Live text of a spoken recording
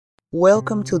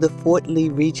Welcome to the Fort Lee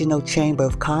Regional Chamber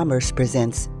of Commerce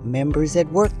presents Members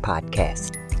at Work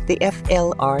podcast. The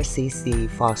FLRCC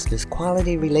fosters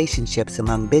quality relationships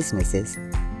among businesses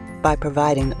by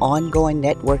providing ongoing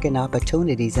networking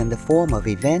opportunities in the form of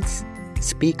events,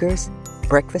 speakers,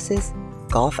 breakfasts,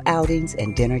 golf outings,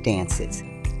 and dinner dances.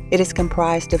 It is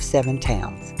comprised of 7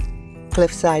 towns: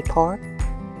 Cliffside Park,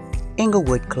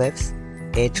 Englewood Cliffs,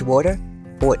 Edgewater,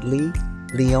 Fort Lee,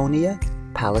 Leonia,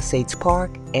 Palisades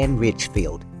Park, and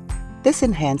Ridgefield. This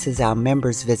enhances our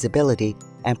members' visibility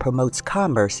and promotes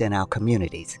commerce in our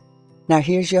communities. Now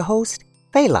here's your host,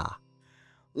 Fela.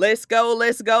 Let's go,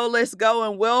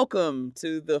 and welcome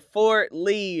to the Fort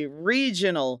Lee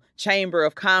Regional Chamber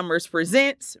of Commerce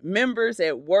presents Members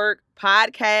at Work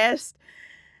podcast.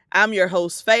 I'm your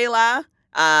host, Fela.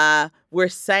 We're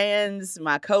sans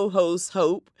my co-host,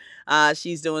 Hope.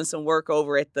 She's doing some work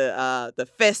over at the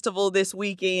festival this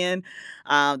weekend,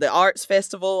 the Arts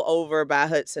Festival over by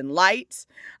Hudson Lights,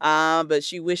 but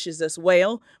she wishes us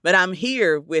well. But I'm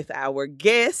here with our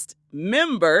guest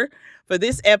member for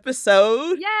this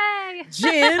episode. Yay!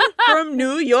 Jen from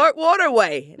New York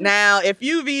Waterway. Now, if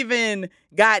you've even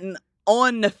gotten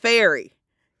on the ferry,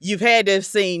 you've had to have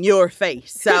seen your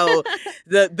face. So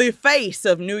the face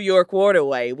of New York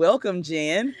Waterway. Welcome,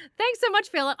 Jen. Thanks so much,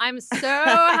 Philip. I'm so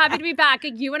happy to be back.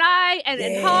 You and I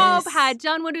and Hope had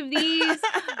done one of these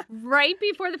right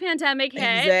before the pandemic hit.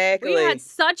 Exactly. We had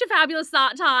such a fabulous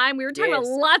time. We were talking about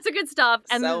lots of good stuff.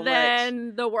 And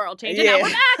then the world changed. And now we're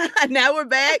back. Now we're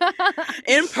back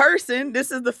in person.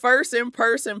 This is the first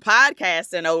in-person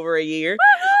podcast in over a year.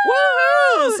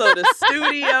 Woohoo! So the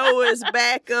studio is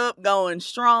back up, going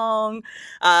strong.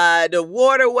 The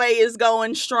waterway is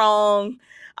going strong.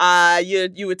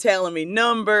 You were telling me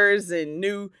numbers and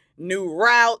new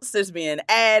routes that's being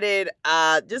added.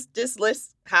 Just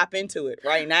let's hop into it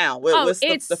right now. What's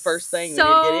the first thing we need to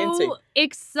get into?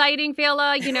 Exciting,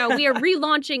 Fela. You know, we are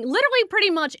relaunching literally pretty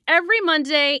much every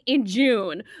Monday in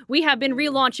June. We have been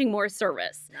relaunching more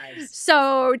service. Nice.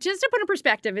 So just to put in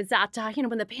perspective, is that,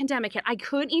 when the pandemic hit, I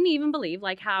couldn't even believe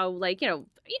how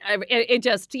it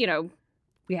just,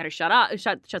 we had to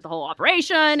shut the whole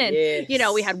operation. And,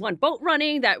 we had one boat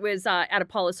running that was at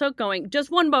Apollo's Hook going,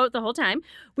 just one boat the whole time.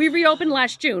 We reopened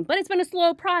last June, but it's been a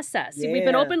slow process. Yeah. We've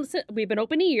been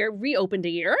open a year, reopened a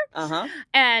year. Uh-huh.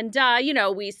 And,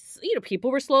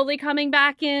 people were slowly coming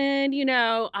back in,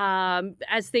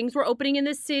 as things were opening in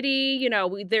the city.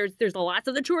 There's lots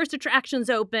of the tourist attractions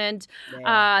opened.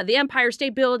 Yeah. The Empire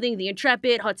State Building, the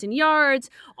Intrepid, Hudson Yards,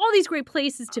 all these great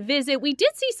places to visit. We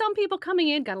did see some people coming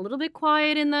in, got a little bit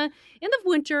quiet in the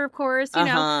winter, of course,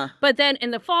 but then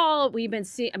in the fall, we've been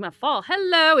seeing,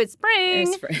 hello, it's spring.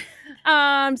 It's spring.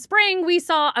 Spring,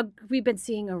 we've been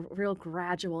seeing a real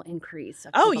gradual increase.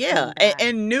 Oh, yeah.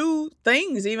 And new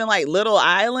things, even like Little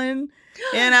Island,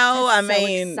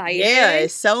 exciting. Yeah,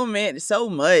 it's so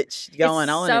much going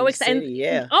on in the city.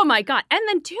 Yeah. Oh my God. And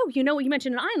then too, you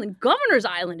mentioned an island, Governor's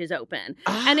Island is open.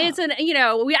 And it's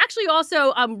we actually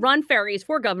also run ferries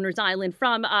for Governor's Island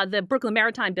from the Brooklyn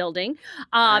Maritime Building.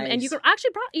 Nice. And you can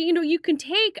actually, you can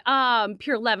take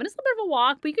Pier 11. It's a little bit of a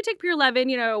walk, but you can take Pier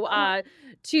 11,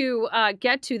 to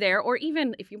get to there, or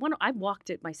even if you want to, I've walked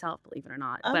it myself, believe it or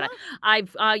not. Uh-huh. But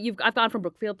I've gone from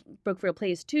Brookfield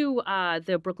Place to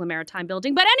the Brooklyn Maritime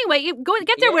Building. But anyway,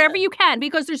 get there wherever you can,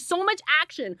 because there's so much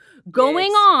action going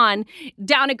on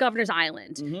down at Governor's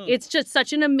Island. Mm-hmm. It's just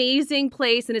such an amazing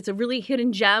place, and it's a really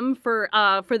hidden gem for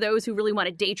those who really want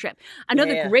a day trip.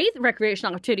 Another great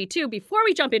recreational opportunity too, before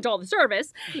we jump into all the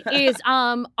service, is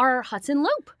our Hudson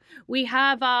Loop. We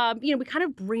have, we kind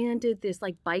of branded this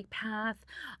bike path,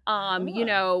 that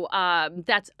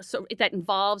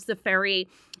involves the ferry.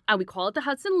 We call it the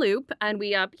Hudson Loop, and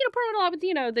we, promote a lot with,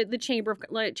 the Chamber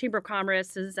of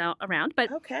Commerce is around.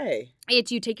 But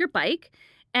it's, you take your bike,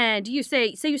 and you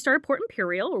say you start at Port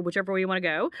Imperial or whichever way you want to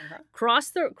go,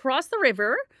 cross the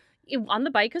river. On the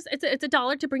bike, because it's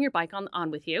 $1 to bring your bike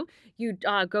on with you. You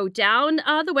go down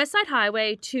the West Side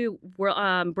Highway to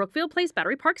Brookfield Place,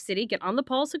 Battery Park City, get on the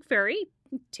Paul's Hook Ferry,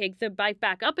 take the bike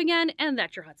back up again, and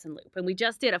that's your Hudson Loop. And we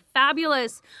just did a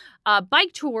fabulous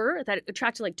bike tour that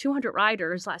attracted 200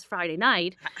 riders last Friday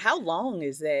night. How long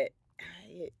is that?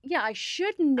 Yeah, I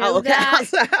should know that.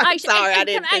 I'm sorry, I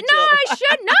didn't think I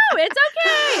should know. It's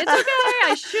okay.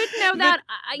 I should know that.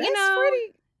 That's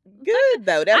pretty good,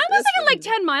 though. I was thinking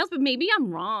 10 miles, but maybe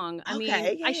I'm wrong.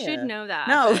 I should know that.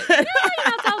 No. But,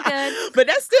 it's all good. But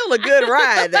that's still a good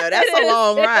ride, though. That's a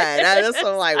long ride. That's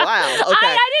I'm wow. Okay.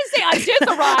 I didn't say I did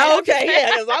the ride. Okay,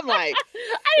 yeah, because I'm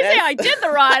I didn't say I did the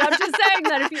ride. I'm just saying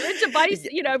that if you're into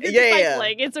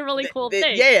cycling, it's a really cool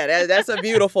thing. Yeah, that's a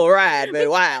beautiful ride. But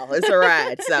wow, it's a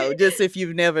ride. So just if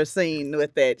you've never seen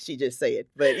what that she just said,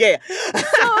 but yeah.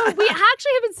 So we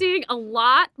actually have been seeing a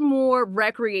lot more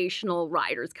recreational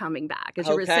riders coming back, as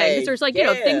you were saying. Because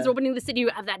there's things opening the city. You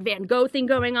have that Van Gogh thing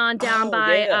going on down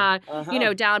by I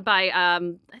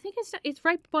think it's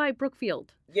right by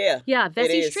Brookfield. Yeah,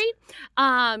 Vesey Street.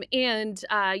 You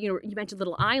mentioned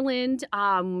Little Island,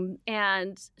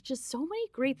 and just so many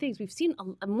great things. We've seen,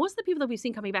 most of the people that we've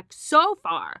seen coming back so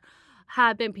far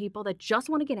have been people that just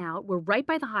want to get out. We're right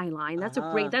by the High Line. That's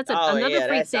another great thing.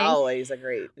 That's always a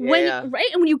great, and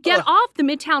when you get off the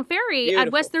Midtown Ferry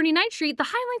at West 39th Street, the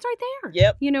High Line's right there.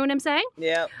 Yep. You know what I'm saying?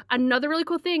 Yep. Another really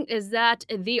cool thing is that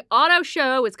the auto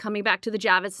show is coming back to the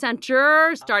Javits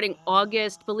Center starting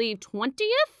August, I believe, 20th.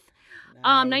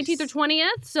 19th or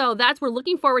 20th. So we're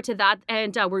looking forward to that.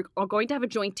 And we're going to have a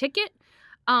joint ticket.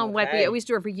 Like we always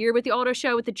do every year with the auto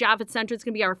show with the Javits Center. It's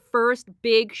going to be our first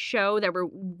big show that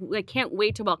I can't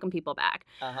wait to welcome people back.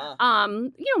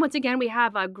 Once again, we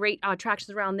have great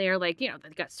attractions around there. Like,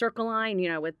 they've got Circle Line,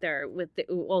 with their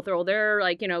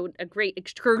great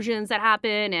excursions that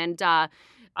happen. And,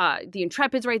 the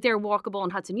Intrepid's right there, walkable on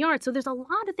Hudson Yards. So there's a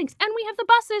lot of things. And we have the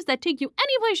buses that take you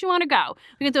any place you want to go.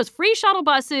 We get those free shuttle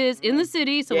buses in the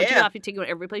city. So once you get off, you take you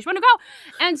every place you want to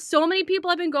go. And so many people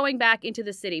have been going back into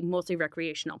the city, mostly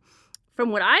recreational. From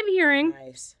what I'm hearing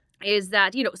is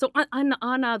that, so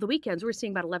on the weekends, we're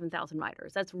seeing about 11,000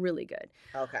 riders. That's really good.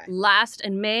 Okay. Last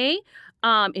in May,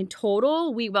 in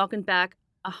total, we welcomed back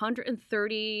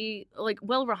 130,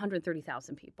 well over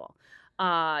 130,000 people.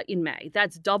 In May.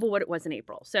 That's double what it was in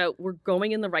April. So we're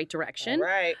going in the right direction. All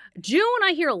right. June,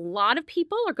 I hear a lot of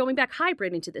people are going back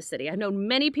hybrid into the city. I know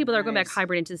many people that are going back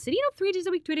hybrid into the city, 3 days a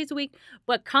week, 2 days a week.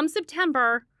 But come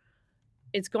September,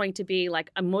 it's going to be like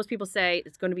most people say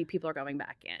it's going to be people are going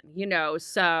back in,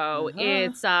 So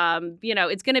it's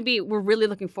it's going to be, we're really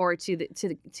looking forward to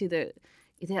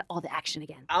all the action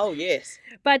again. Oh, yes.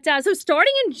 But so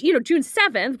starting in June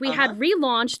 7th, we had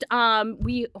relaunched.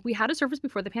 We had a service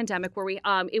before the pandemic where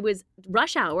it was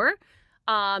rush hour.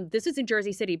 This is in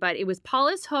Jersey City, but it was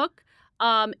Paulus Hook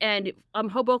and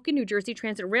Hoboken, New Jersey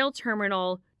Transit Rail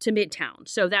Terminal to Midtown.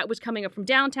 So that was coming up from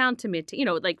downtown to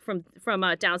Midtown,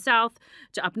 from down south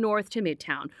to up north to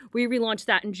Midtown. We relaunched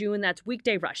that in June. That's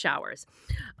weekday rush hours,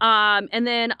 and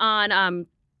then on.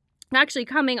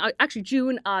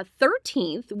 June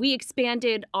 13th, we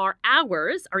expanded our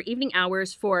evening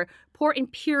hours for Port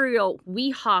Imperial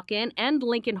Weehawken and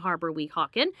Lincoln Harbor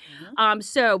Weehawken.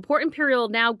 So Port Imperial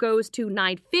now goes to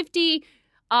 9:50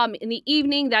 in the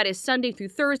evening. That is Sunday through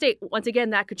Thursday. Once again,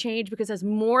 that could change because as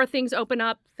more things open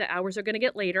up, the hours are going to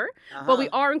get later. But we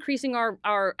are increasing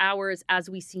our hours as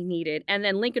we see needed. And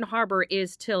then Lincoln Harbor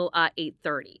is till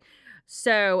 8:30.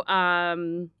 So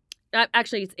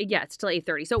it's till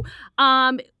 8:30. So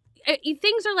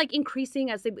things are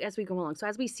increasing as we go along. So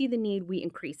as we see the need, we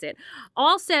increase it.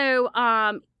 Also,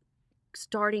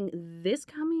 starting this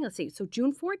coming, so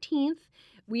June 14th,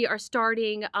 we are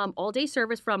starting all-day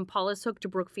service from Paulus Hook to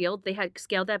Brookfield. They had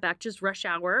scaled that back just rush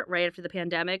hour right after the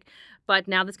pandemic, but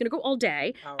now that's going to go all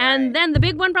day. All right. And then the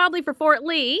big one probably for Fort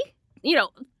Lee,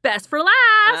 best for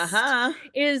last,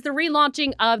 is the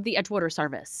relaunching of the Edgewater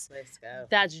service. Let's go.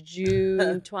 That's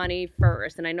June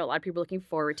 21st, and I know a lot of people are looking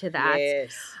forward to that.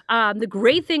 Yes. The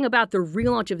great thing about the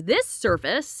relaunch of this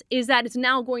service is that it's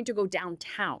now going to go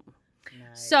downtown.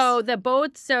 Nice. So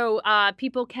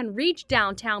people can reach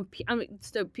downtown,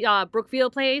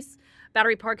 Brookfield Place,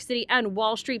 Battery Park City, and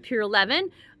Wall Street Pier 11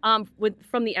 from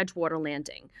the Edgewater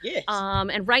landing. Yes.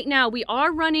 And right now we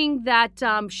are running that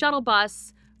shuttle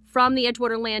bus from the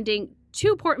Edgewater landing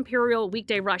to Port Imperial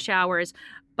weekday rush hours,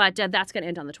 but that's going to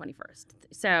end on the 21st.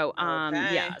 So,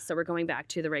 so we're going back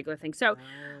to the regular thing. So,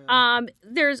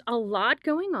 there's a lot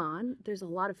going on. There's a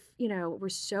lot of, we're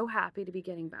so happy to be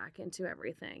getting back into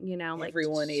everything,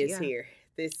 Everyone is here.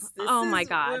 This my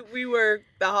God. We were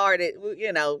the hardest,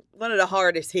 one of the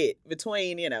hardest hit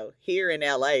between, here in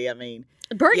LA. I mean,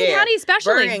 Bergen County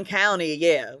especially. Bergen County,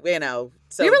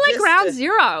 So we were ground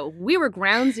zero. We were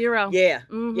ground zero. Yeah,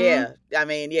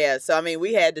 yeah. So,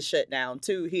 we had to shut down,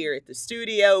 too, here at the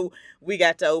studio. We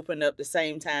got to open up the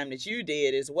same time that you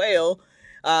did as well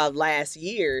last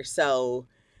year. So,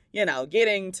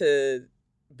 getting to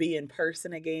be in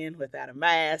person again without a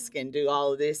mask and do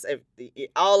all of this.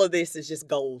 All of this is just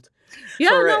gold. Yeah,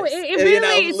 no, it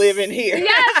really is. Living here.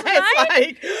 Yes,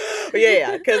 right? It's like,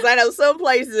 yeah, because I know some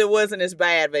places it wasn't as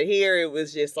bad, but here it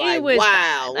was just like,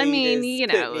 wow. I mean,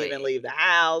 couldn't even leave the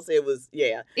house. It was,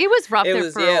 It was rough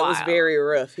there for a while. It was very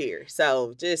rough here.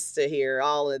 So just to hear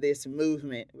all of this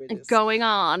movement going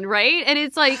on, right? And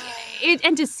it's like,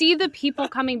 and to see the people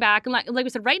coming back, and like we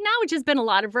said, right now it's just been a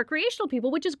lot of recreational people,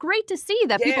 which is great to see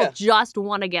that people just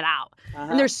want to get out.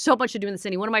 And there's so much to do in the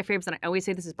city. One of my favorites, and I always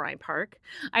say this, is Bryant Park.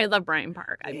 I love Bryant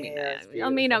Park. I mean,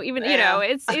 even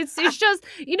it's just,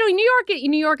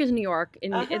 New York is New York,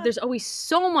 and there's always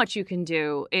so much you can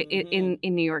do in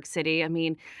New York City. I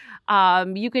mean,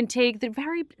 you can take the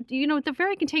ferry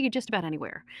can take you just about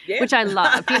anywhere, which I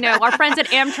love. Our friends at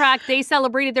Amtrak, they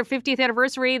celebrated their 50th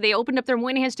anniversary. They opened up their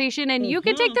Moynihan Station, and you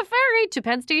can take the ferry to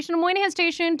Penn Station and Moynihan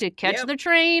Station to catch the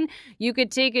train. You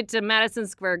could take it to Madison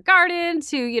Square Garden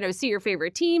to, see your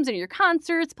favorite teams and your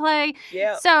concerts play.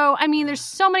 Yeah. So, I mean, there's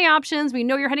so many options. We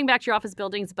know you're heading back to your office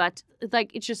buildings, but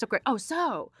like, it's just so great. Oh,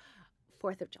 so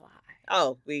 4th of July.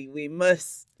 Oh, we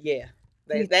must. Yeah.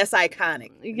 That's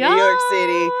iconic. Yeah. New York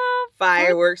City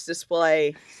fireworks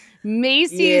display.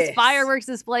 Macy's fireworks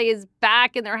display is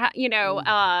back, and they're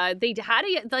they had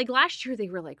it like last year. They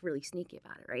were like really sneaky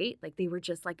about it, right? Like they were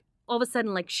just like all of a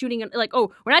sudden like shooting, like,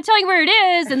 oh, we're not telling you where it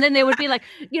is, and then they would be like,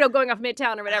 going off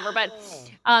Midtown or whatever. But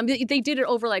they did it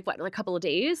over like a couple of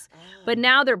days. But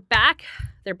now they're back.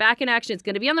 They're back in action. It's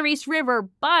going to be on the Race River,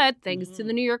 but thanks to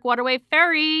the New York Waterway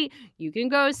Ferry, you can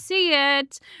go see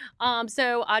it.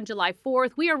 So on July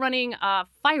 4th, we are running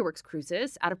fireworks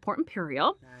cruises out of Port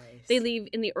Imperial. Nice. They leave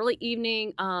in the early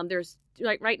evening. There's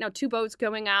right now 2 boats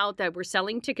going out that we're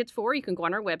selling tickets for. You can go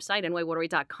on our website,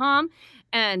 nywaterway.com,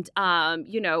 and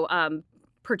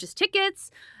purchase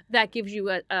tickets. That gives you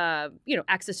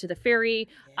access to the ferry.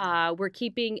 Yeah. We're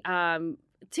keeping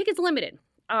tickets limited.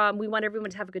 We want everyone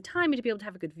to have a good time and to be able to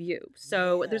have a good view.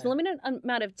 So there's a limited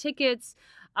amount of tickets.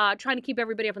 Trying to keep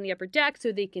everybody up on the upper deck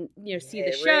so they can, see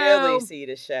the show. Really see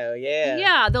the show, yeah.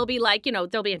 Yeah, there'll be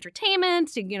there'll be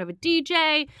entertainment. You can have a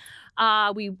DJ.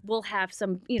 We will have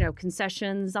some,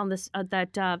 concessions on this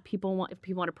that people want if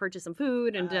people want to purchase some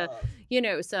food and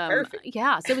some. Perfect.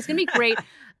 Yeah, so it's gonna be great,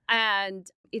 and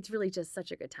it's really just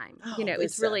such a good time.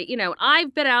 It's really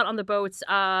I've been out on the boats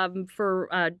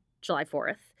for July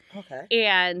 4th. Okay.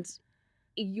 And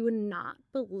you would not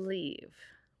believe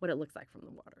what it looks like from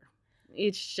the water.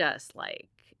 It's just like,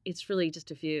 it's really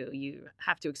just a view you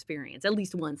have to experience at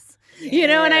least once. Yeah. You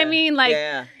know what I mean? Like,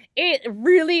 it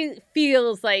really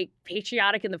feels like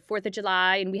patriotic in the 4th of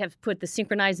July, and we have put the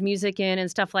synchronized music in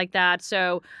and stuff like that.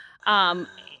 So,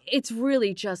 it's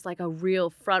really just like a real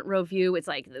front row view. It's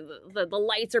like the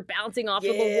lights are bouncing off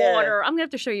of the water. I'm gonna have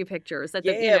to show you pictures.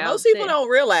 Most people don't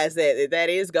realize that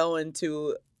is going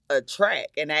to a track,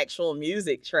 an actual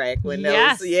music track. When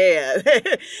unless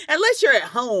you're at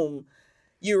home,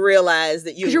 you realize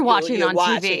that you're watching it on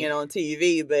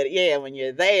TV. But when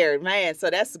you're there, man, so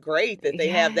that's great that they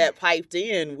have that piped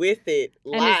in with it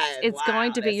live. And it's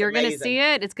going to be, you're going to see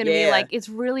it. It's going to be like, it's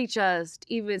really just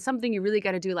even something you really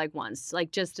got to do like once,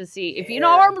 like just to see if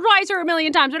or twice or a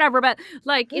million times, whatever. But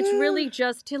like, it's really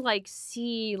just to like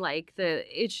see like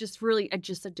it's just really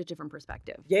just a different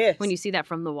perspective. Yes. When you see that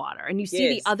from the water and you see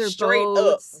the other straight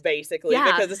boats. Up, basically,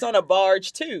 because it's on a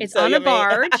barge too. It's on a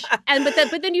barge.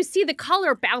 But then you see the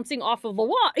color bouncing off of the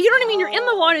water. You know what I mean? You're in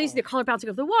the water, you see the color bouncing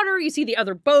off the water, you see the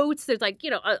other boats. There's like,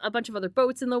 a bunch of other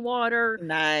boats in the water.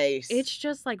 Nice. It's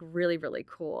just like really, really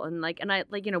cool. And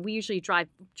we usually drive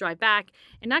back,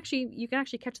 and actually you can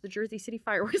actually catch the Jersey City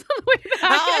fireworks on the way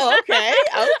back. Oh, okay.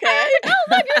 Look,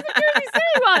 it's the Jersey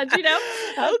City ones, Okay.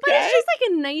 But it's just like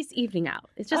a nice evening out.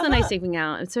 It's just a nice evening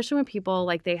out, especially when people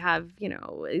like they have,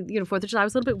 4th of July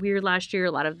was a little bit weird last year.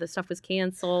 A lot of the stuff was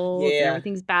canceled. And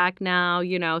everything's back now,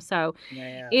 so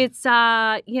it's,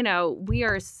 we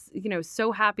are,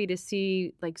 so happy to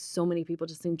see like so many people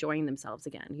just enjoying themselves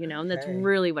again, and that's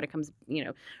really what it comes,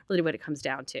 really what it comes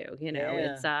down to,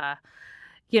 it's,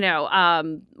 when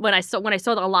I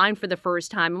saw the line for the first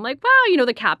time, I'm like, wow,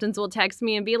 the captains will text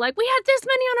me and be like, we had this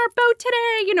many on our boat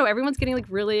today. Everyone's getting like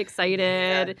really excited.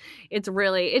 Yeah.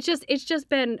 It's just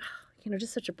been,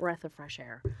 just such a breath of fresh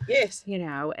air. Yes.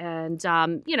 And,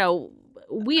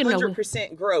 we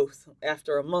 100% growth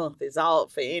after a month is all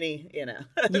for any,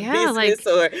 business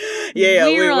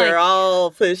we're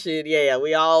all pushing. Yeah.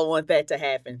 We all want that to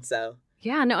happen. So.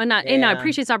 Yeah, no, and I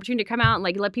appreciate this opportunity to come out and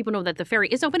like let people know that the ferry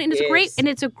is open, and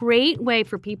it's a great way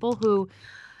for people who,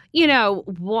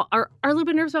 are a little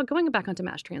bit nervous about going back onto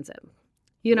mass transit.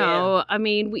 You know, I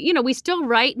mean, we still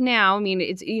right now, I mean,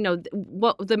 it's,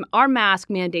 our mask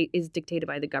mandate is dictated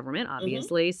by the government,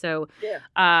 obviously. So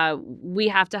we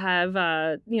have to have,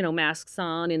 masks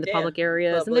on in the public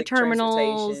areas and the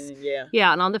terminals.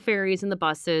 Yeah. And on the ferries and the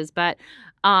buses. But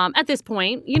at this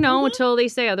point, until they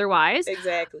say otherwise.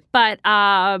 Exactly. But,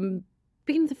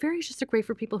 the ferry is just great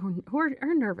for people who are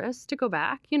nervous to go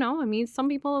back. I mean, some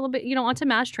people a little bit, onto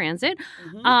mass transit.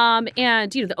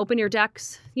 And, the open air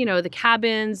decks, the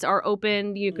cabins are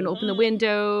open. You can open the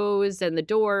windows and the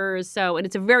doors. So, and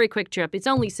it's a very quick trip. It's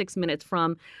only 6 minutes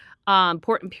from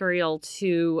Port Imperial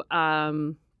to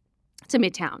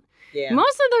Midtown. Yeah.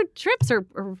 Most of the trips are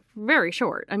very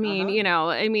short. I mean,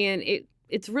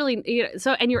 it's really,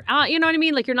 so, and you're out, you know what I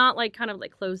mean? Like, you're not like kind of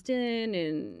like closed in,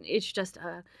 and it's just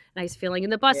a nice feeling.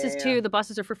 And the buses too, the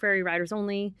buses are for ferry riders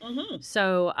only.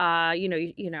 So,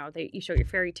 you show your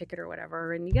ferry ticket or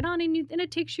whatever, and you get on and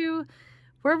it takes you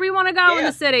wherever you want to go in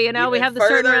the city. We have the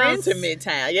certain routes into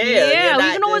Midtown. You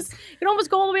can almost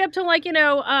go all the way up to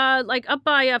like up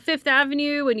by Fifth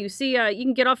Avenue, and you see you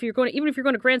can get off. Even if you're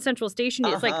going to Grand Central Station,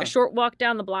 it's like a short walk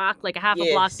down the block, like a half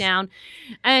a block down,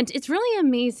 and it's really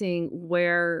amazing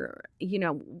where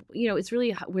it's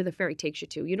really where the ferry takes you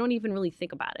to. You don't even really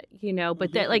think about it,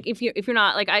 But that, like, if you're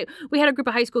not like we had a group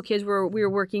of high school kids where we were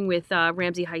working with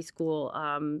Ramsey High School.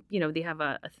 They have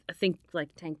a think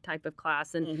like tank type of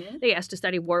class, and they asked to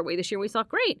study Waterway this year. We thought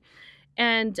great,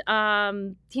 and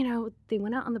they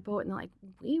went out on the boat, and they're like,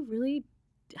 we really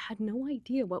had no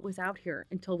idea what was out here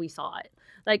until we saw it.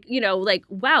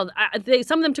 Wow.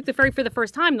 Some of them took the ferry for the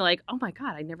first time. They're like, oh my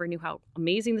God, I never knew how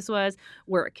amazing this was,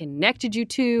 where it connected you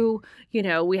to.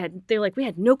 We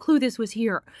had no clue this was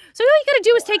here. So all you got to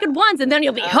do is take it once, and then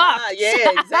you'll be hooked.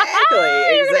 Yeah, exactly.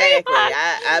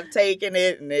 I've taken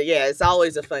it, and it's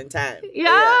always a fun time.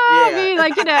 I mean,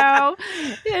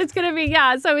 it's going to be,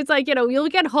 So it's like, you'll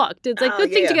get hooked. It's like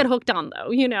good thing to get hooked on,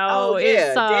 though, Oh,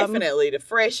 yeah, definitely. The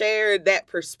fresh air, that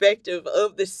perspective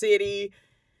of the city.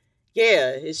 Yeah,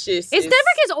 it's just... It never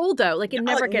gets old, though. Like, it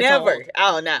never gets old.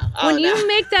 Oh, no. When you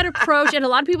make that approach, and a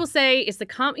lot of people say it's the...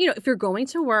 if you're going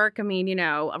to work, I mean,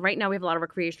 right now we have a lot of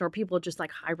recreational people just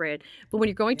like hybrid. But when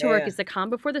you're going to work, it's the calm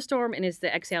before the storm, and it's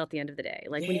the exhale at the end of the day.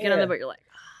 Like, when you get on the boat, you're like...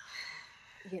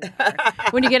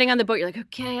 When you're getting on the boat, you're like,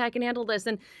 okay, I can handle this.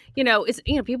 And, it's,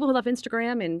 people who love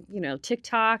Instagram and,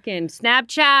 TikTok and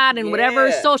Snapchat and whatever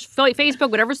Facebook,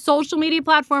 whatever social media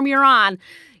platform you're on,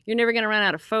 you're never going to run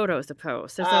out of photos to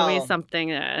post. There's always something.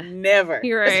 Never.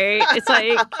 You're right.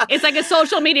 It's like a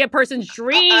social media person's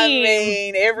dream. I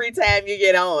mean, every time you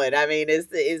get on, I mean,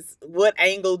 it's what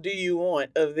angle do you want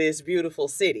of this beautiful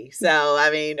city? So, I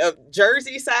mean,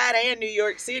 Jersey side and New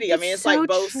York City. I mean, it's so like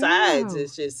both sides.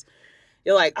 It's just...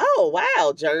 You're like, oh,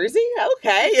 wow, Jersey?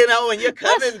 Okay. When you're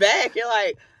coming back, you're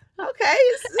like, okay.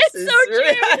 It's so true.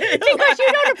 Because you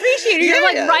don't appreciate it. You're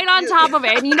like right on top of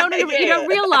it. And you don't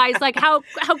realize like how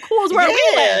cool is where we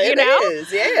live, It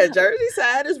is. Yeah, Jersey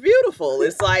side is beautiful.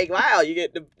 It's like, wow, you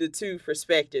get the two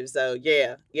perspectives. So,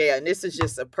 yeah. And this is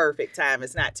just a perfect time.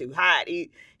 It's not too hot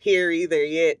here either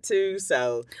yet too.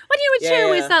 So what you would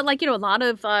share is that a lot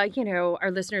of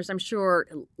our listeners, I'm sure,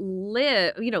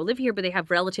 live here, but they have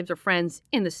relatives or friends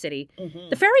in the city.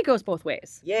 The ferry goes both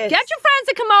ways. Yes. Get your friends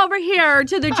to come over here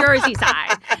to the Jersey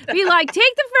side. Be like,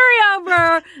 take the ferry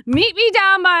over, meet me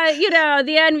down by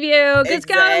the end view. Let's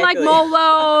go to like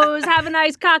Molo's, have a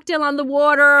nice cocktail on the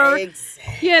water.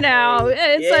 Exactly.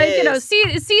 It's like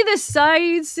see the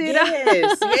sights.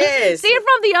 Yes. See it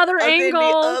from the other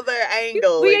angle.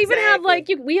 We even have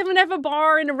we even have a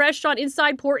bar and a restaurant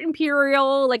inside Port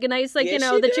Imperial, like a nice that you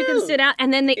can sit out.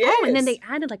 And then they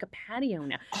added like a patio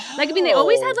now. Like they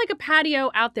always had like a patio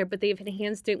out there, but they've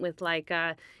enhanced it with like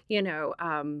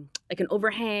like an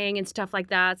overhang and stuff like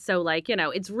that. So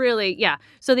it's really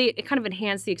So they kind of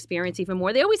enhanced the experience even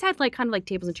more. They always had kind of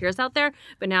tables and chairs out there,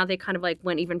 but now they kind of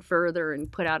went even further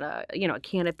and put out a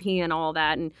canopy and all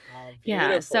that. And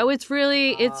so it's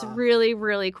really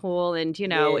really cool. And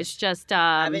it's just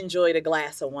I've enjoyed a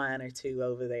glass of wine or two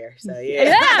over there. So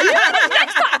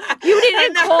next time. You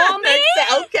didn't call me?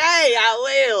 Okay,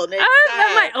 I will. Next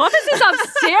time. My office is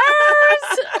upstairs.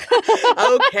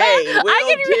 Okay,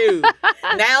 will do.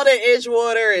 Now that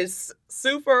Edgewater is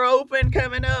super open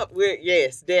coming up,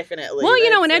 yes, definitely. Well,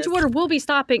 and Edgewater will be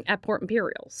stopping at Port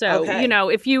Imperial. So,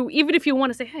 if you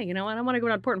want to say, hey, I don't want to go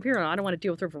down to Port Imperial. I don't want to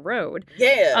deal with River Road.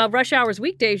 Yeah. Rush hours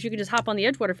weekdays, you can just hop on the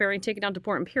Edgewater ferry and take it down to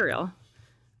Port Imperial.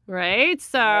 Right?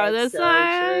 So that's so true.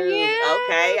 Yeah,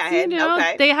 okay, I hadn't.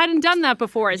 Okay, they hadn't done that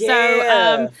before.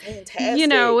 Yeah, fantastic.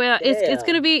 It's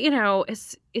gonna be,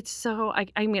 it's so.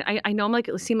 I mean, I know I'm like,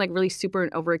 it seem like really super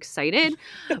and overexcited,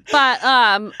 but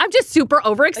I'm just super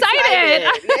overexcited.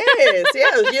 Yes,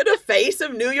 you're the face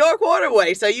of New York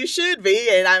Waterway, so you should be.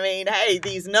 And I mean, hey,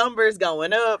 these numbers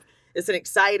going up. It's an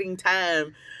exciting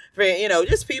time for,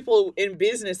 just people in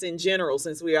business in general,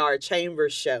 since we are a chamber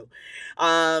show.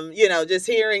 Just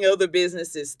hearing other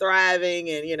businesses thriving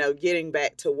and, getting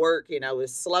back to work,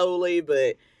 is slowly,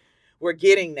 but we're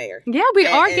getting there. Yeah, we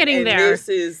are getting there. This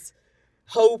is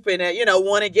hoping that,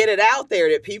 want to get it out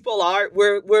there that people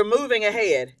we're moving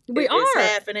ahead. It's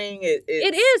happening. It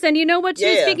is. And you know what,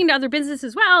 too, speaking to other businesses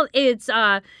as well, it's,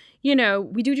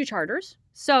 we do charters.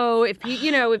 So if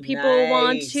people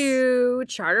want to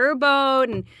charter a boat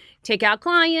and take out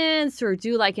clients or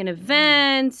do like an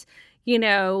event,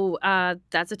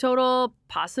 that's a total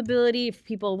possibility. If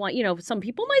people want, some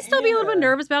people might still be a little bit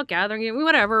nervous about gathering,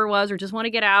 whatever it was, or just want to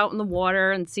get out in the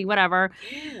water and see whatever.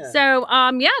 Yeah. So,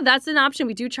 that's an option.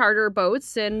 We do charter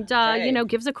boats and,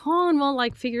 give us a call and we'll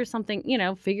like figure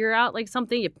out like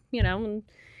something,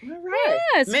 All right.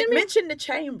 Yes. Mention the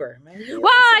chamber.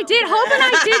 I did. Hope and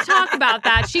I did talk about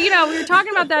that. We were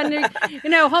talking about that, and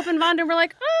Hope and Vonda were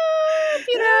like,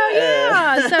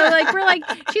 yeah. So like, we're like,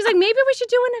 she's like, maybe we should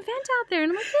do an event out there,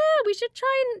 and I'm like, yeah, we should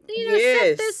try and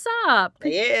set this up.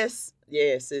 Yes,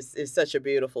 it's such a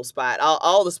beautiful spot.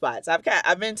 All the spots I've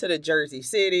been to the Jersey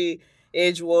City,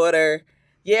 Edgewater.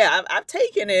 Yeah, I've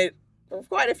taken it.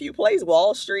 Quite a few places,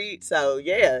 Wall Street. So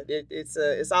yeah,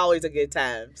 it's always a good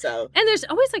time. So, and there's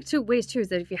always like two ways too. Is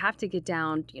that if you have to get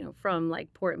down, from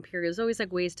like Port Imperial, there's always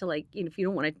like ways to like, if you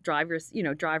don't want to drive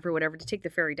or whatever, to take the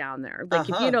ferry down there. Like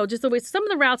if just the way some of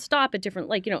the routes stop at different,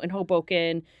 like in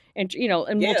Hoboken and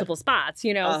in multiple spots.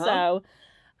 So.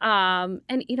 And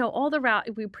all the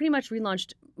route, we pretty much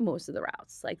relaunched most of the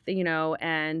routes, like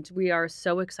and we are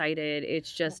so excited.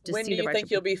 It's just to when see do you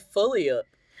think you'll be fully up?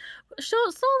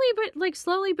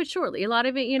 Slowly but surely. A lot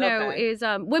of it, is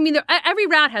every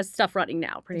route has stuff running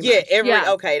now, pretty much.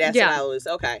 Okay, that's what I was.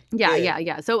 Okay.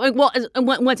 Yeah. So,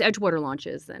 once Edgewater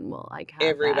launches, then we'll like have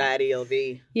everybody will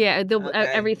be. Yeah,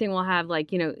 everything will have like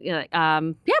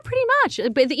pretty much.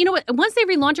 But you know what? Once they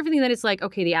relaunch everything, then it's like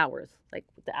okay, the hours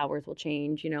will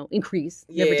change, increase,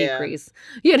 never decrease,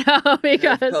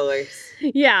 because of course.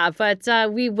 Yeah, but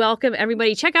we welcome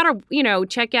everybody. Check out our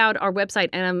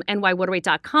website,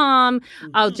 nywaterway.com.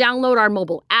 Download our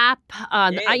mobile app.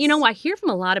 I hear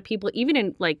from a lot of people, even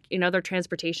in other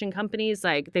transportation companies,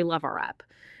 like they love our app.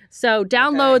 So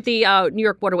download the New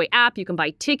York Waterway app. You can buy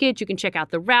tickets. You can check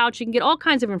out the routes. You can get all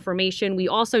kinds of information. We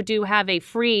also do have a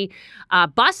free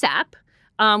bus app.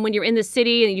 When you're in the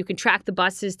city and you can track the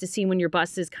buses to see when your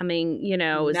bus is coming,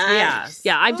 Nice.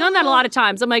 Yeah. I've done that a lot of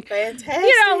times. I'm like, fantastic.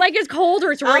 Like it's cold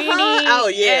or it's rainy. Oh,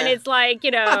 yeah. And it's like,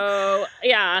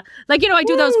 yeah. Like, I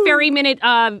do those Ferry Minute,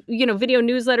 video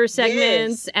newsletter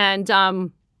segments. Yes. And,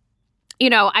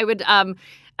 I would,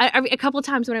 a couple of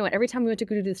times every time we went to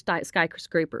go to the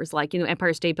skyscrapers, like,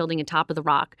 Empire State Building and Top of the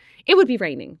Rock, it would be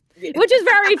raining, which is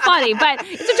very funny, but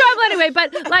it's a job anyway.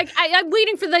 But like, I'm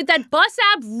waiting for that bus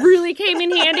app really came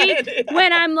in handy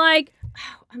when I'm like,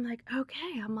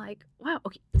 wow,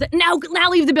 okay, now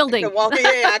leave the building.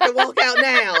 I can walk out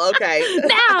now. Okay.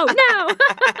 No.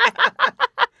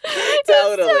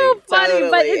 Totally. It's so funny,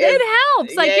 but it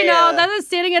helps. Like, that's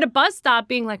standing at a bus stop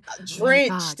being like,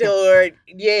 drenched or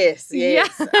yes.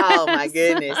 Oh my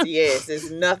goodness, yes. It's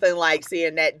nothing like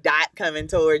seeing that dot coming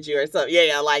towards you or something.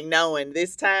 Yeah, like knowing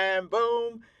this time,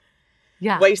 boom.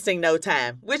 Yeah. Wasting no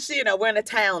time, which, we're in a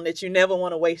town that you never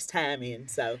want to waste time in.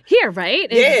 So here, right?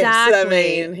 Yes,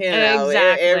 exactly. I mean,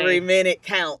 every minute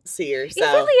counts here. So.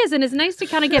 It really is, and it's nice to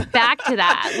kind of get back to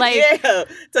that. Like, to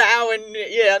our,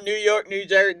 New York, New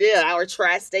Jersey, our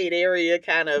tri-state area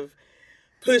kind of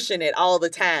pushing it all the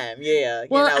time. Yeah.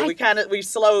 Well, we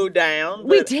slowed down.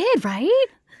 We did, right?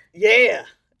 Yeah.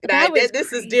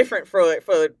 This is different for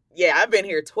I've been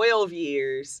here 12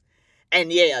 years. And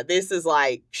this is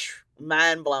like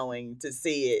mind-blowing to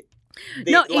see it.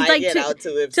 To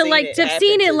have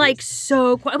seen it like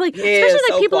so quiet, like especially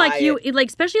like people quiet. Like you, like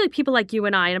especially like people like you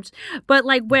and I, but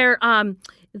like where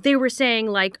they were saying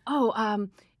like,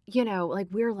 like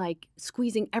we're like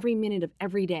squeezing every minute of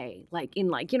every day, like in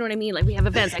like, you know what I mean, like we have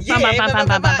events like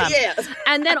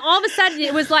and then all of a sudden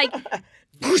it was like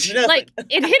like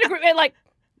it hit a like.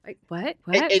 Like, what?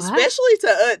 Especially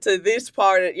to this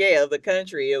part of the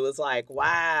country, it was like,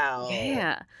 wow.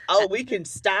 Yeah. Oh, we can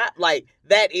stop. Like,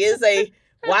 that is a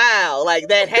wow, like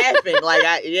that happened. Like,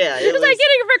 it was like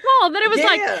getting a brick wall. Then it was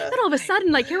then all of a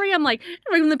sudden, like, here I am, like,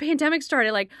 when the pandemic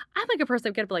started, like, I'm like a person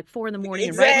that get up at like 4 a.m. and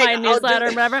write my newsletter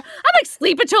and whatever. I'm like,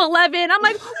 sleep until 11. I'm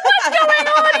like, what's going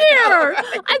on here?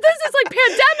 This is like,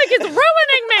 pandemic is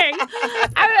ruining me. And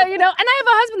I have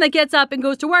a husband that gets up and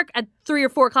goes to work at 3 or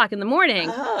 4 o'clock in the morning.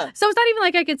 So it's not even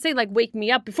like I could say, like, wake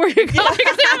me up before you go. Especially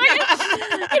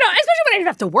when I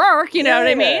have to work, you know what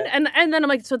I mean? And then I'm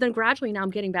like, so then gradually now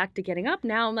I'm getting back to getting up.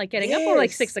 Now I'm like getting up for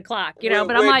like 6 o'clock, but I'm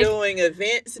like. We're doing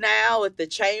events now with the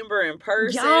chamber in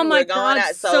person. Oh my God,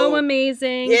 so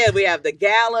amazing. Yeah, we have the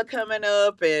gala coming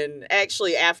up. And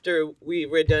actually after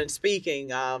we're done speaking,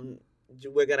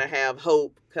 we're going to have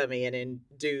Hope come in and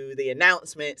do the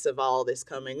announcements of all this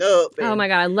coming up. And, oh my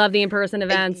God, I love the in-person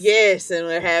events. Yes, and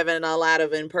we're having a lot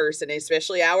of in-person,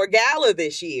 especially our gala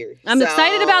this year. I'm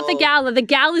excited about the gala. The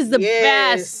gala is the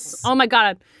best. Oh my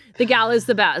God. The gala is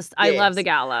the best. I love the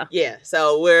gala. Yeah.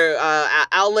 So we're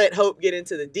I'll let Hope get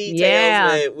into the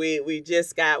details. But we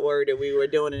just got word that we were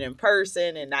doing it in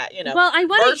person and not,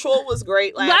 virtual was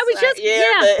great last night. But I just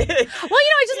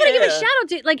want to give a shout out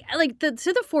to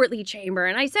to the Fort Lee Chamber.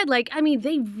 And I said,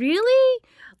 they really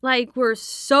were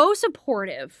so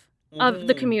supportive of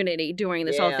the community during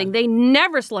this whole thing. They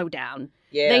never slowed down.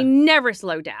 Yeah. They never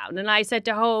slow down. And I said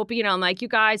to Hope, I'm like, you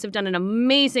guys have done an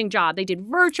amazing job. They did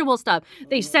virtual stuff.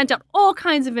 They sent out all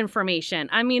kinds of information.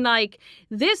 I mean,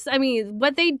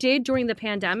 what they did during the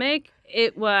pandemic,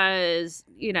 it was,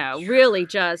 really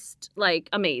just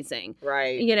amazing.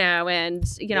 Right.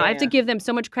 I have to give them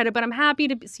so much credit, but I'm happy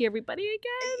to see everybody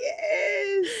again.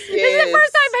 Yes. This is the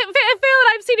first time I feel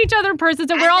that I've seen each other in person.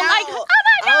 So we're all like, oh my God.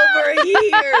 Over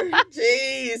here.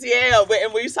 Jeez. Yeah.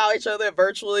 And we saw each other at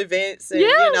virtual events and,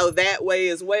 that way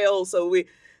as well. So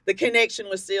the connection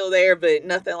was still there, but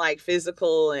nothing like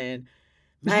physical and.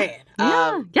 Man,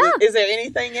 is there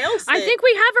anything else? I think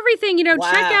we have everything.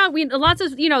 Check out lots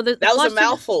of that was a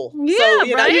mouthful. Yeah,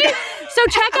 so, right. So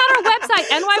check out our website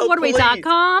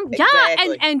nywaterway.com.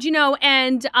 Exactly. Yeah,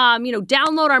 and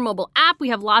download our mobile app. We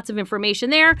have lots of information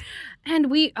there,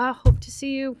 and we hope to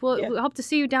see you. We hope to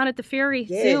see you down at the ferry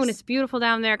soon. It's beautiful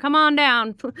down there. Come on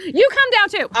down. You come down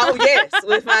too. Oh yes,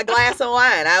 with my glass of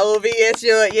wine, I will be at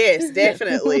your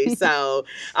definitely. So,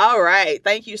 all right,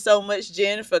 thank you so much,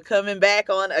 Jen, for coming back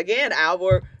on again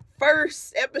our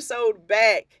first episode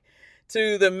back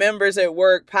to the Members at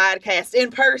Work podcast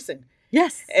in person.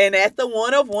 Yes. And at the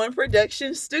One of One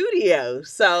production studio.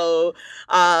 So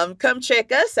come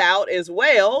check us out as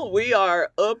well. We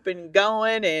are up and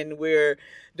going and we're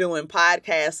doing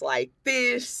podcasts like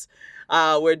this.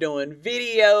 We're doing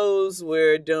videos.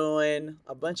 We're doing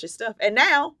a bunch of stuff. And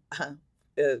now,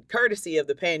 courtesy of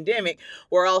the pandemic,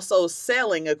 we're also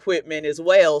selling equipment as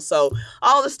well. So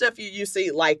all the stuff you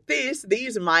see like these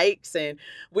mics, and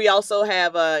we also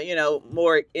have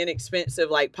more inexpensive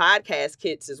podcast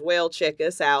kits as well. Check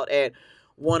us out at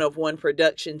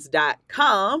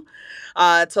oneofoneproductions.com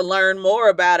to learn more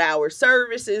about our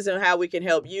services and how we can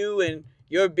help you and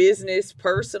your business,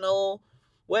 personal,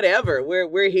 whatever.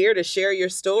 We're here to share your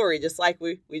story, just like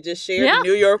we just shared the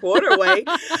New York Waterway,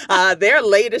 their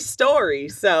latest story.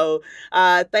 So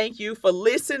thank you for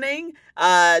listening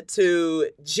to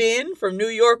Jen from New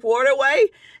York Waterway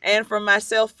and from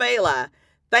myself, Fela.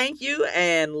 Thank you,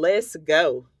 and let's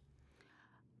go.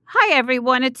 Hi,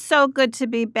 everyone. It's so good to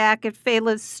be back at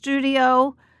Fela's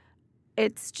studio.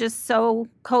 It's just so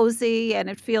cozy and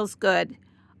it feels good.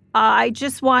 I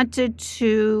just wanted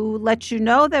to let you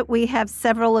know that we have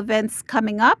several events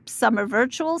coming up. Some are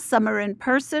virtual, some are in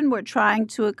person. We're trying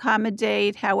to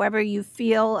accommodate however you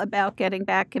feel about getting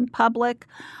back in public.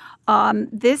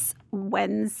 This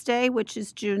Wednesday, which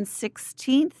is June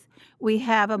 16th, we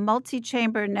have a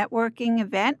multi-chamber networking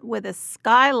event with a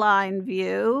skyline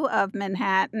view of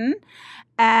Manhattan,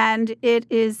 and it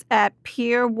is at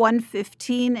Pier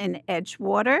 115 in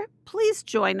Edgewater. Please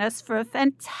join us for a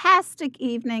fantastic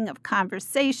evening of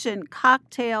conversation,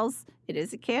 cocktails. It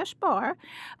is a cash bar,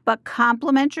 but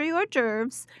complimentary hors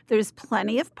d'oeuvres. There's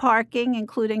plenty of parking,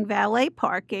 including valet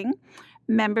parking.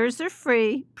 Members are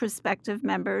free. Prospective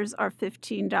members are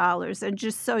 $15. And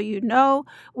just so you know,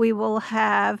 we will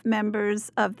have members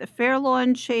of the Fair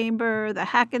Lawn Chamber, the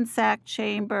Hackensack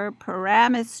Chamber,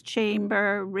 Paramus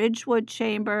Chamber, Ridgewood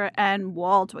Chamber, and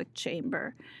Waldwick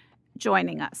Chamber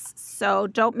joining us. So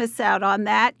don't miss out on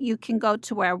that. You can go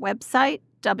to our website,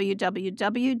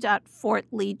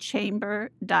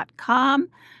 www.fortleechamber.com.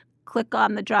 Click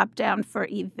on the drop down for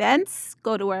events,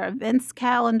 go to our events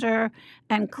calendar,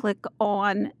 and click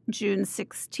on June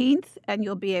 16th, and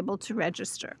you'll be able to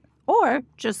register. Or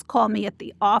just call me at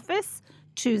the office,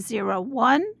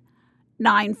 201-986-8255.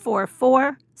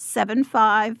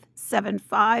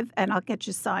 944-7575, and I'll get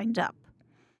you signed up.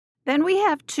 Then we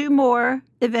have 2 more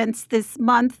events this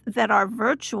month that are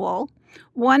virtual.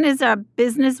 One is our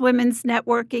Business Women's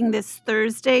Networking this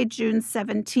Thursday, June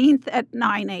 17th at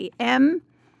 9 a.m.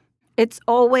 It's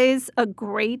always a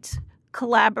great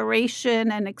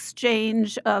collaboration and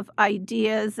exchange of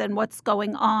ideas and what's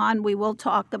going on. We will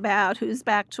talk about who's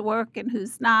back to work and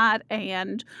who's not,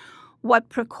 and what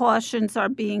precautions are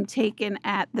being taken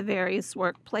at the various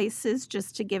workplaces,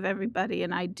 just to give everybody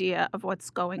an idea of what's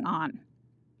going on.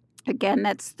 Again,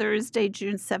 that's Thursday,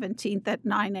 June 17th at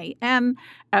 9 a.m.,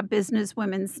 our Business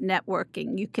Women's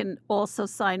Networking. You can also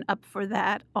sign up for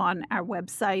that on our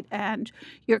website, and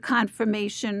your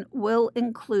confirmation will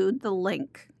include the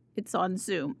link. It's on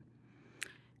Zoom.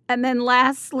 And then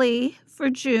lastly, for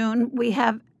June, we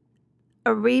have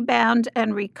a Rebound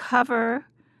and Recover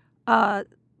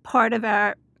part of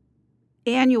our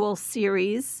annual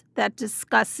series that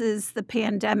discusses the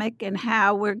pandemic and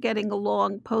how we're getting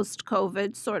along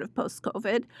post-COVID, sort of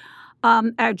post-COVID.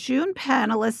 Our June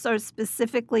panelists are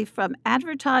specifically from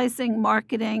advertising,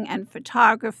 marketing, and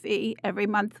photography. Every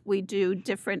month we do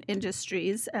different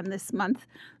industries, and this month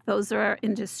those are our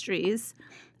industries.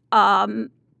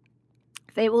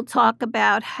 They will talk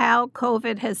about how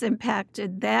COVID has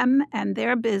impacted them and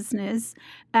their business,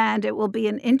 and it will be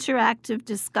an interactive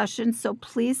discussion, so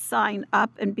please sign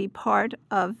up and be part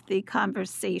of the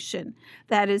conversation.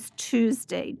 That is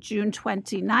Tuesday, June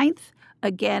 29th,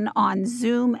 again on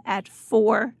Zoom at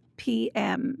 4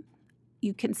 p.m.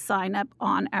 You can sign up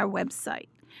on our website.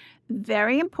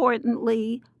 Very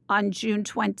importantly, on June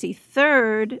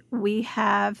 23rd, we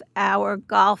have our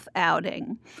golf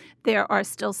outing. There are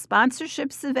still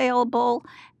sponsorships available,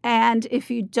 and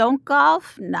if you don't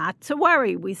golf, not to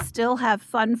worry. We still have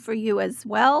fun for you as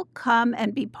well. Come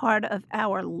and be part of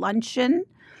our luncheon.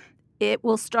 It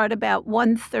will start about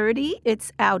 1:30.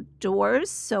 It's outdoors,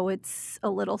 so it's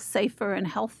a little safer and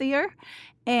healthier.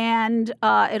 And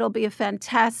it'll be a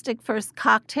fantastic first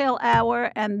cocktail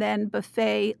hour and then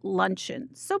buffet luncheon.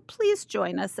 So please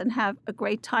join us and have a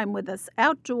great time with us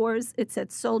outdoors. It's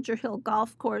at Soldier Hill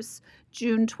Golf Course,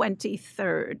 June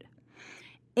 23rd.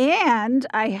 And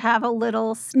I have a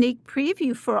little sneak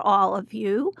preview for all of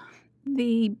you.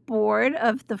 The board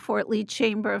of the Fort Lee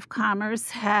Chamber of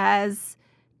Commerce has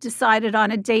decided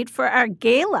on a date for our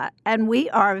gala, and we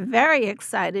are very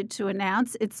excited to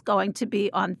announce it's going to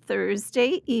be on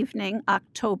Thursday evening,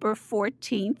 October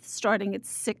 14th, starting at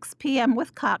 6 p.m.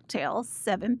 with cocktails,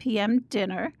 7 p.m.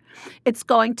 dinner. It's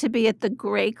going to be at the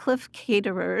Graycliff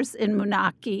Caterers in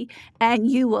Moonachie, and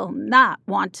you will not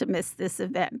want to miss this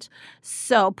event.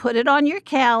 So put it on your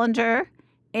calendar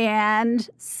and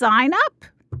sign up.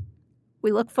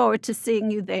 We look forward to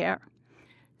seeing you there.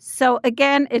 So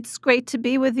again, it's great to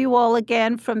be with you all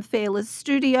again from Fela's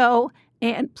studio,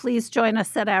 and please join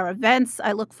us at our events.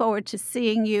 I look forward to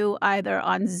seeing you either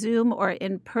on Zoom or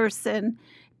in person.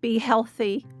 Be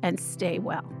healthy and stay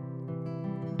well.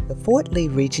 The Fort Lee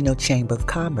Regional Chamber of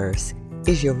Commerce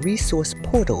is your resource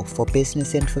portal for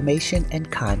business information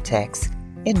and contacts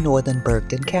in northern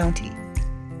Bergen County.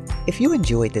 If you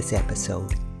enjoyed this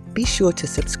episode, be sure to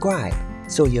subscribe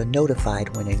so you're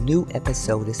notified when a new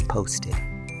episode is posted.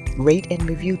 Rate and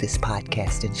review this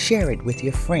podcast and share it with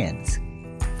your friends.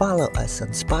 Follow us on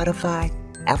Spotify,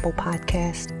 Apple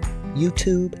Podcast,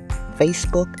 YouTube,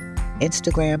 Facebook,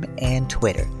 Instagram, and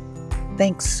Twitter.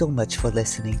 Thanks so much for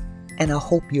listening, and I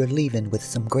hope you're leaving with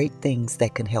some great things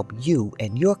that can help you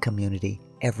and your community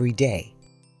every day.